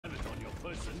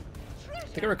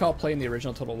I think I recall playing the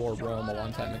original Total War Rome a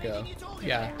long time ago.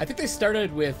 Yeah, I think they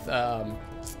started with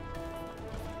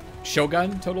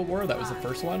Shogun Total War. That was the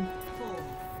first one.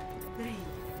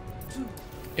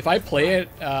 If I play it,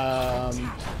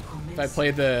 if I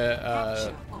play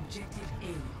the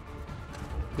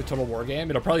Total War game,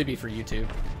 it'll probably be for YouTube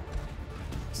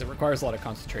because it requires a lot of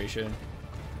concentration.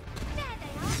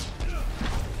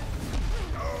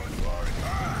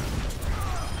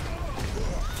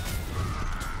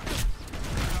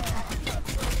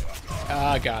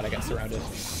 Ah, God, I got surrounded.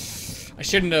 I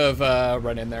shouldn't have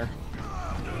run in there.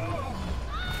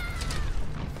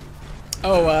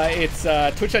 Oh, it's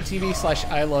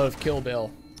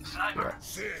twitch.tv/ILoveKillBill. Sniper,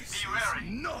 be wary.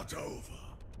 Not over.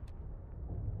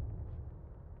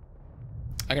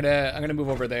 I'm gonna move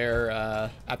over there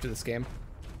after this game.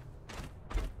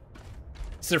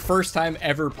 It's their first time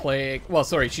ever playing. Well,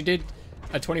 sorry, she did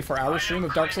a 24-hour stream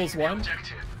of Dark Souls 1.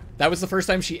 That was the first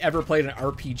time she ever played an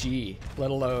RPG, let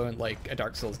alone like a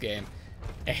Dark Souls game.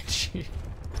 And she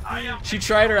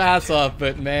tried her ass off,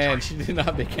 but man, she did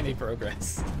not make any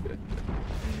progress.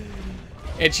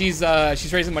 And she's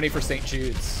raising money for St.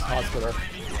 Jude's Hospital.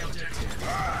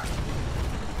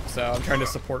 So I'm trying to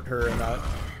support her in that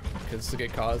because it's a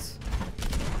good cause.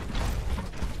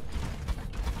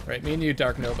 Right, me and you,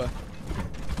 Dark Nova.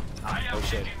 Oh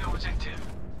shit.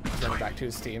 He's running back to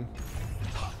his team.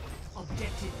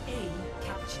 Objective A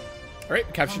captured.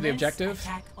 Alright, captured the objective.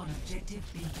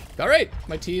 Alright,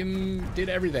 my team did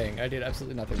everything. I did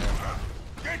absolutely nothing there.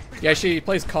 Yeah, she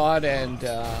plays COD and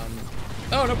oh,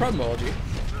 no problem, OLG.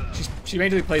 She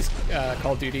mainly plays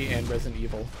Call of Duty and Resident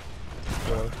Evil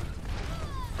 4.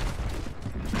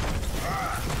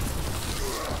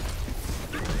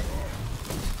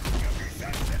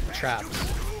 Trapped.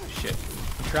 Shit.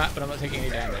 Trapped, but I'm not taking any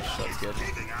damage, so that's good.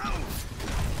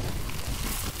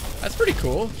 That's pretty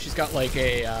cool. She's got like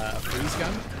a freeze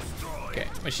gun. Okay,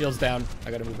 my shield's down.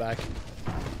 I gotta move back.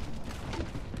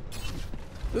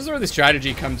 This is where the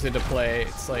strategy comes into play.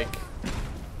 It's like,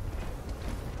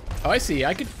 oh, I see.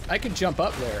 I could jump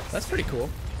up there. That's pretty cool.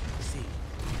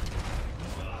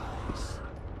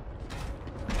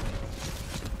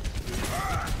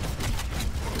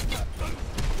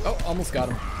 Oh, almost got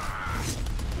him.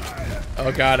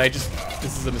 Oh God,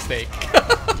 this is a mistake.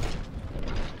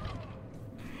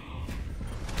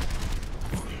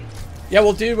 Yeah,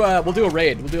 we'll do a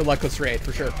raid. We'll do a Luckless raid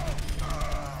for sure.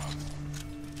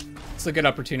 It's a good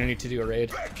opportunity to do a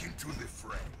raid.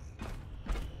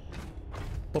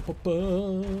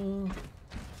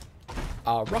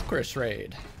 Rockress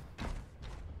raid.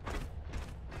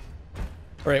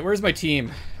 Alright, where's my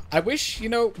team? I wish, you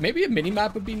know, maybe a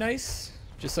mini-map would be nice.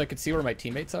 Just so I could see where my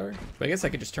teammates are. But I guess I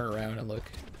could just turn around and look.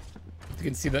 You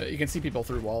can see people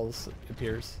through walls, it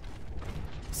appears.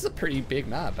 This is a pretty big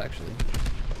map, actually.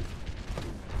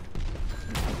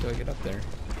 How do I get up there?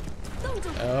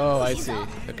 Oh, I see.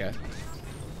 Okay.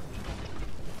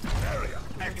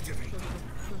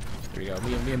 Here we go.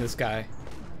 Me and this guy.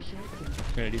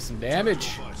 Gonna do some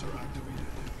damage.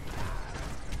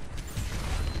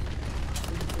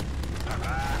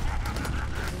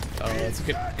 Oh, that's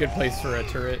a good place for a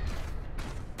turret.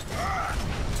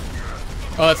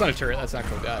 Oh, that's not a turret. That's an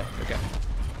actual guy. Okay.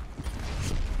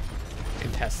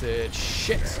 Contested.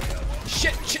 Shit.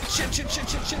 Shit.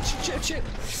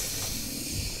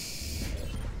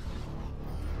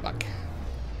 Fuck.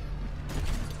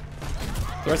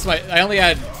 The rest of my... I only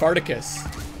had Farticus.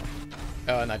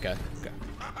 Oh, and that guy. Okay.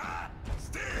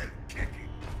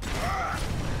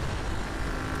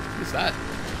 Who's that?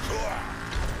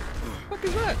 What the fuck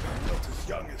is that?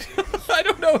 I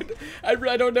don't know.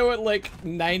 I don't know what like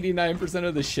 99%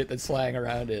 of the shit that's flying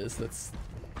around is. That's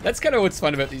kind of what's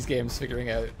fun about these games, figuring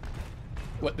out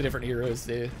what the different heroes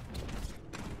do.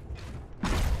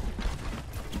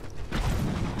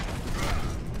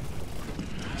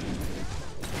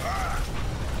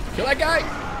 Kill that guy!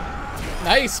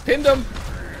 Nice, pinned him.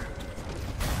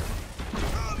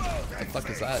 What the fuck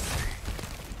is that?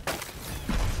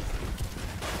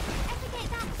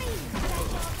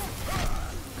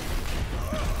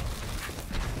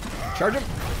 Charge him!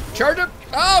 Charge him!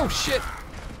 Oh shit!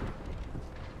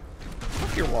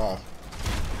 Fuck your wall.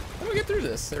 How do we get through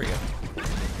this? There we go.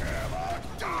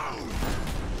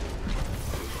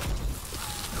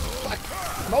 Fuck.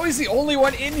 I'm always the only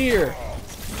one in here.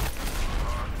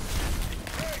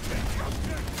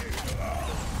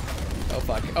 Oh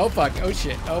fuck. Oh fuck. Oh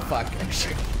shit. Oh fuck. Oh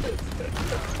shit.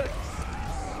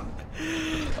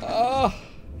 Oh.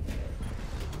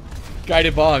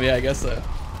 Guided bomb, yeah, I guess so.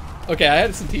 Okay, I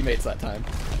had some teammates that time.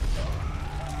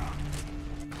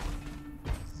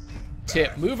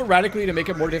 Tip: move erratically to make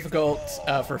it more difficult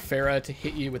for Pharah to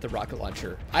hit you with the rocket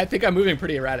launcher. I think I'm moving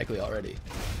pretty erratically already.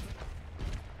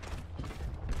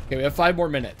 Okay, we have 5 more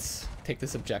minutes. Take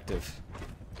this objective.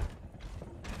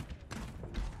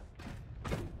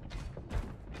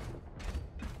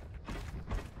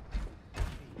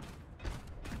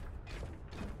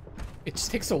 It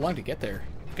just takes so long to get there.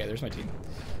 Okay, there's my team.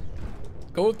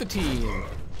 Go with the team.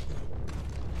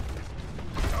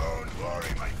 Don't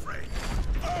worry, my friend.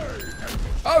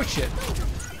 Oh shit.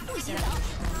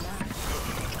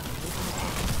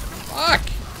 Fuck.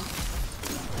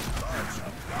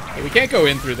 Hey, we can't go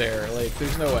in through there. Like,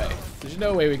 there's no way. There's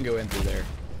no way we can go in through there.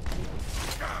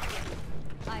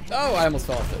 Oh, I almost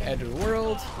fell off the edge of the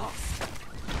world.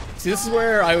 See, this is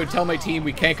where I would tell my team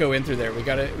we can't go in through there. We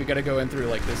gotta go in through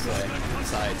like this way,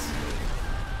 sides.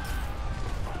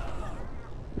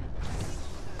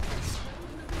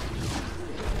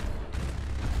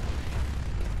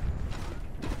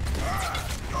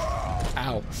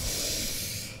 Ow.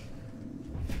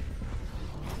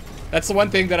 That's the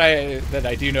one thing that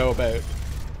I do know about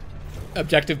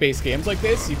objective-based games like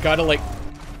this. You've got to, like,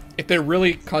 if they're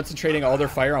really concentrating all their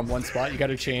fire on one spot, you got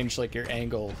to change like your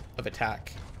angle of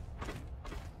attack,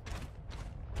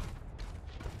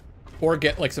 or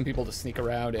get like some people to sneak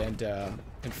around and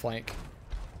flank.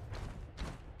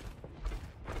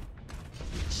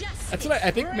 That's what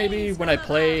I think. Maybe when I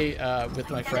play with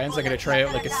my friends, I'm gonna try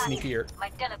out like a sneakier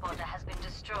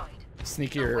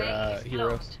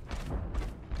hero.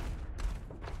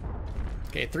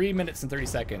 Okay, 3 minutes and 30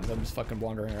 seconds. I'm just fucking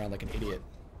wandering around like an idiot.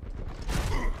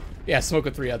 Yeah, smoke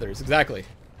with 3 others. Exactly.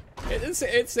 It's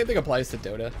same thing applies to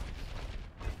Dota.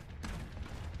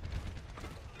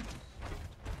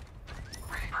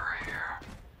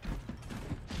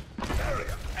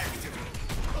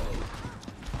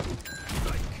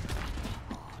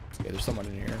 Okay, there's someone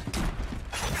in here.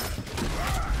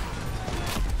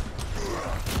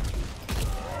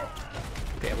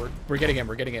 Okay, we're getting in.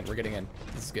 We're getting in. We're getting in.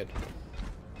 This is good.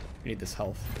 We need this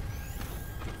health.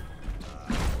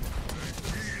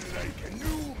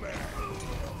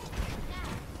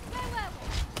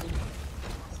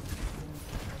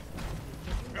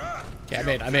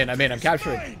 Okay, I'm in. I'm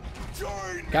capturing.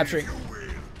 Capturing.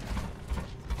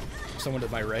 Someone to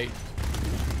my right.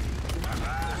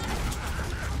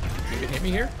 You can hit me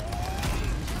here?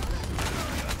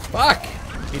 Fuck!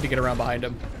 Need to get around behind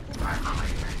him.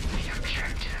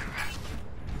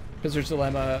 Prisoner's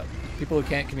dilemma. People who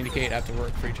can't communicate have to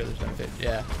work for each other's benefit.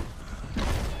 Yeah.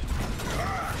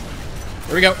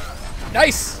 Here we go.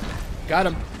 Nice! Got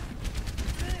him.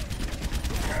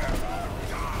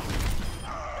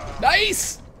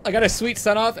 Nice! I got a sweet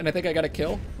stun off, and I think I got a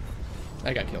kill.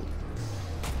 I got killed.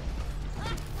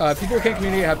 People who can't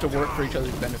communicate have to work for each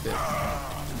other's benefit.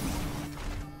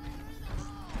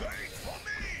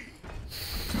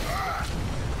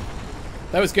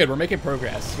 That was good. We're making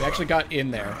progress. We actually got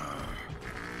in there.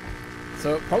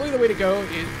 So probably the way to go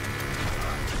is...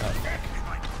 Oh,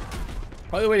 fuck.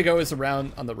 Probably the way to go is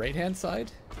around on the right-hand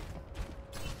side.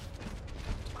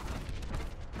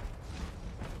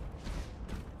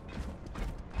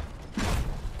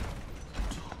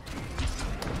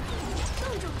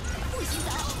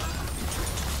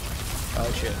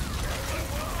 Oh shit.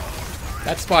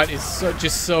 That spot is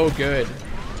just so good.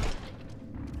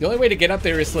 The only way to get up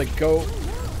there is to like go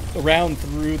around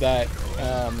through that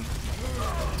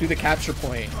through the capture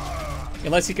point.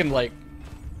 Unless you can like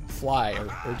fly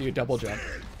or do a double jump.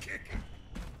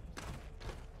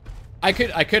 I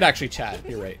could actually chat,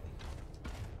 you're right.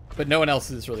 But no one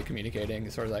else is really communicating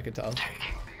as far as I can tell.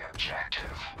 Taking the objective.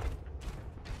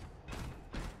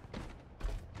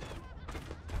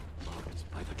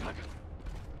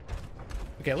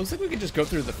 Okay, it looks like we can just go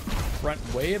through the front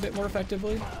way a bit more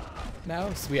effectively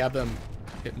now, so we have them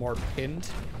a bit more pinned.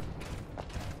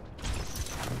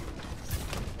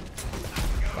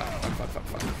 Fuck.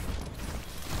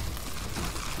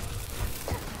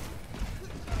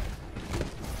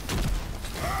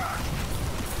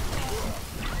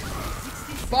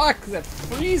 Fuck, that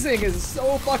freezing is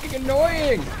so fucking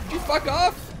annoying! You fuck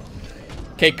off!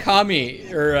 Okay,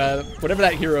 Kami, or whatever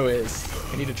that hero is.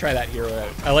 I need to try that hero out.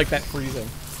 I like that freezing.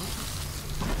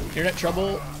 Internet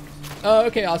trouble? Oh,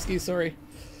 okay, Oski, sorry.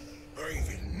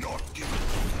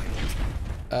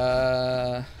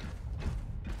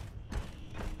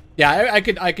 Yeah, I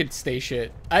could say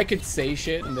shit. I could say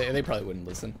shit, and they probably wouldn't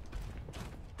listen.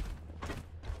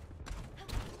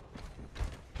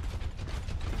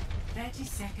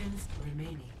 Seconds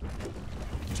remaining.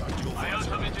 My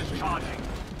ultimate is charging.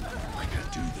 I can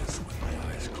do this with my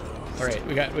eyes closed. All right,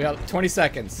 we got 20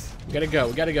 seconds. We gotta go.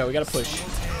 We gotta push.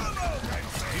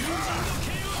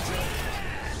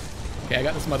 Okay, I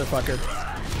got this motherfucker.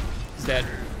 He's dead.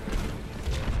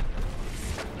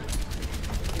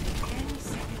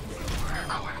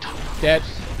 Dead.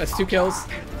 That's 2 kills.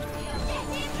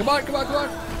 Come on, come on, come on.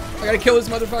 I gotta kill this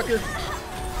motherfucker.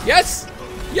 Yes!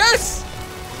 Yes!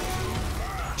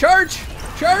 Charge!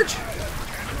 Charge!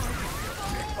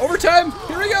 Overtime!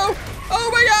 Here we go! Oh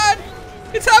my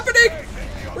god! It's happening!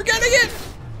 We're getting it!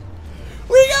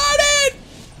 We got it!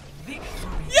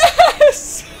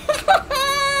 Yes!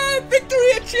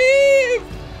 Victory achieved!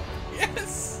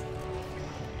 Yes!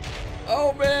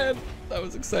 Oh man, that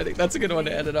was exciting. That's a good one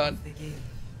to end it on.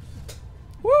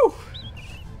 Woo!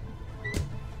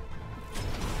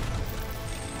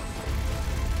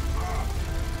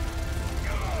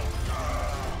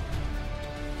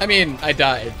 I mean, I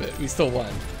died, but we still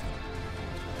won.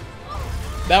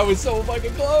 That was so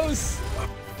fucking close!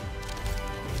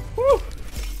 Woo!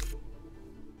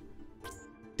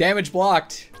 Damage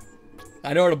blocked.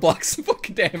 I know how to block some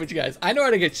fucking damage, guys. I know how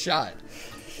to get shot.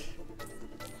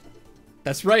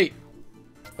 That's right.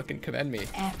 Fucking commend me.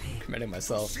 Commending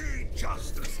myself. See,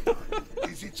 justice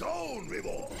is its own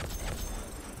reward.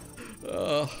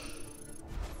 Ugh.